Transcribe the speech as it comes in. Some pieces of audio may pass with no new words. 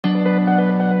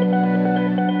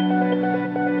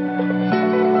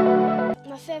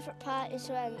part is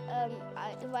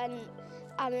when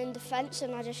I'm in defence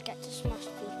and I just get to smash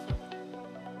people.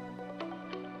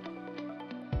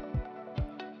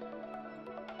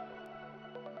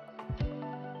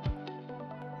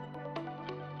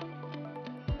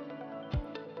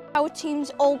 Our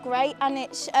team's all great and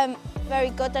it's very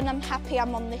good, and I'm happy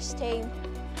I'm on this team.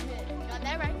 Got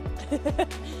that right.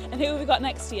 And who have we got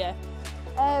next year?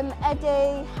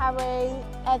 Eddie, Harry,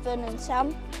 Evan and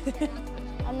Sam.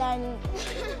 And then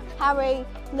Harry,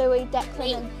 Louis,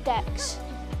 Declan and Dex.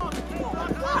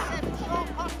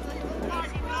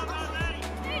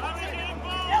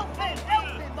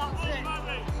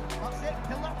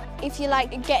 If you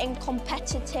like getting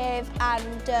competitive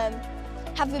and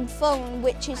having fun,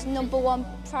 which is #1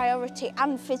 priority,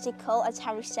 and physical, as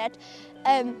Harry said.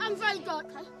 I'm very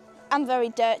dirty. I'm very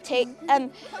dirty.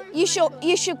 You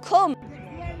should come.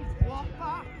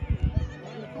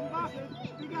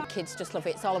 Kids just love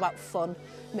it. It's all about fun,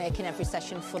 making every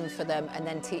session fun for them and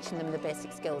then teaching them the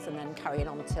basic skills and then carrying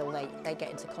on until they get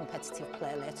into competitive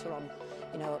play later on,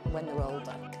 you know, when they're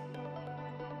older.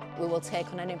 We will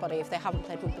take on anybody if they haven't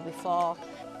played rugby before.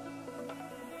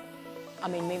 I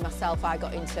mean, me myself, I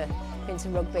got into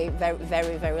rugby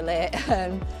very late,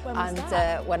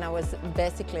 when I was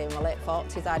basically in my late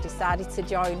 40s, I decided to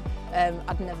join.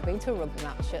 I'd never been to a rugby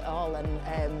match at all, and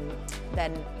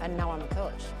now I'm a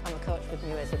coach. I'm a coach with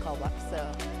Earswick All Blacks,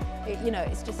 so you know,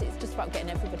 it's just about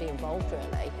getting everybody involved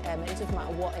really. It doesn't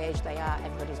matter what age they are,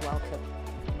 everybody's welcome.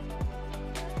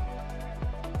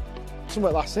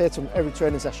 Something like I say to them, every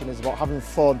training session is about having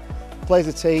fun. Play as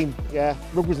a team, yeah.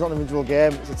 Rugby's not an individual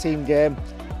game, it's a team game.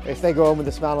 If they go home with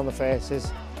a smile on their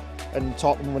faces and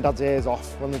talk to mum and dad's ears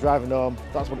off when they're driving home,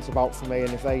 that's what it's about for me.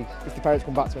 And if the parents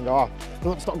come back to me and go,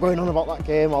 oh, stop going on about that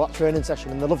game or that training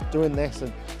session, and they love doing this,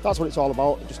 and that's what it's all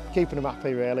about, just keeping them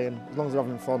happy really, and as long as they're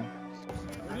having fun.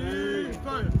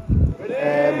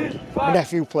 My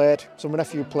nephew played,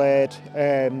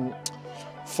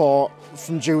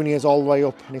 from juniors all the way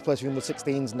up, and he plays for the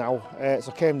 16s now.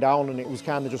 So I came down, and it was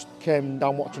kind of just came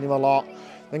down watching him a lot,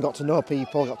 then got to know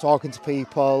people, got talking to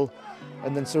people,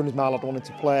 and then as soon as my lad wanted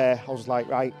to play, I was like,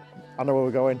 right, I know where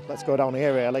we're going, let's go down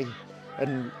here really,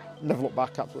 and never look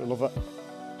back, absolutely love it.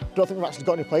 I don't think we've actually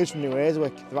got any players from New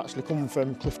Earswick. They've actually come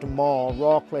from Clifton Moor,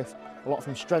 Rawcliffe, a lot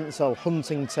from Strenshill,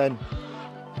 Huntington.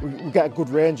 We get a good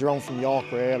range around from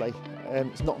York really.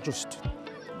 It's not just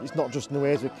New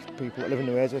Earswick people that live in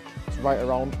New Earswick, it's right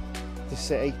around the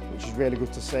city, which is really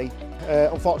good to see.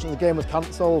 Unfortunately, the game was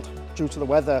cancelled due to the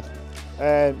weather, so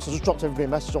I just dropped everybody a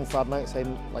message on Friday night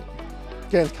saying, like,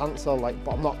 game's cancelled, like,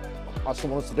 but I just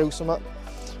wanted to do something.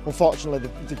 Unfortunately,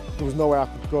 there was nowhere I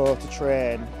could go to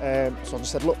train, so I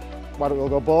just said, look, why don't we all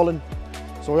go bowling?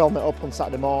 So we all met up on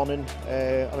Saturday morning.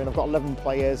 I mean, I've got 11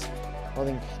 players, I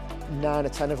think 9 or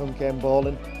 10 of them came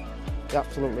bowling. They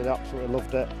absolutely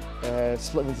loved it.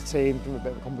 Split into teams, doing a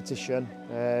bit of a competition.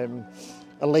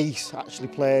 Elise actually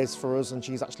plays for us, and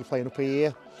she's actually playing up a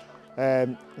year.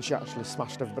 And she actually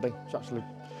smashed everybody.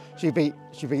 She beat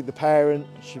the parent,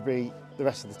 she beat the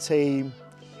rest of the team.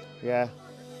 Yeah.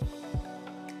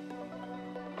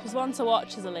 She's one to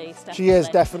watch, as Elise, definitely. She is,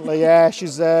 definitely, yeah.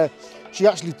 She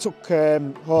actually took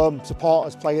home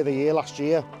Supporters Player of the Year last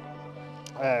year,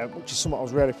 which is something I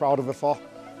was really proud of her for.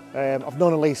 I've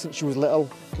known Elise since she was little,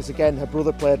 because again, her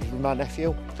brother played with my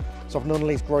nephew, so I've known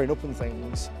Elise growing up and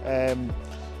things, and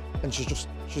she's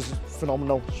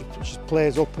phenomenal. She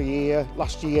plays up a year.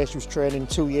 Last year she was training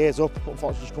 2 years up, but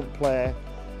unfortunately she couldn't play,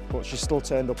 but she still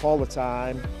turned up all the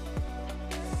time.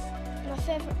 My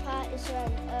favourite part is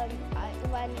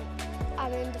when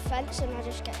I'm in defence and I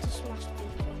just get to smash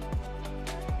people.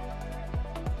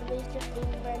 We've just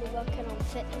been really working on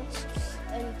fitness,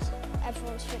 and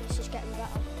everyone's fitness is getting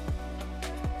better.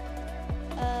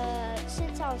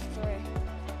 Since I was 3.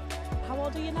 How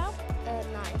old are you now? 9.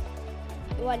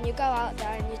 When you go out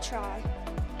there and you try,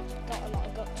 you've got a lot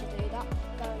of gut to do that.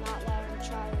 Going out there and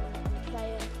trying and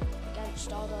playing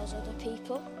against all those other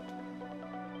people.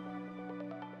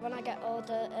 When I get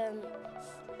older,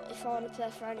 if I want to play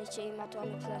for any team, I'd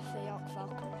want to play for York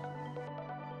Falcon.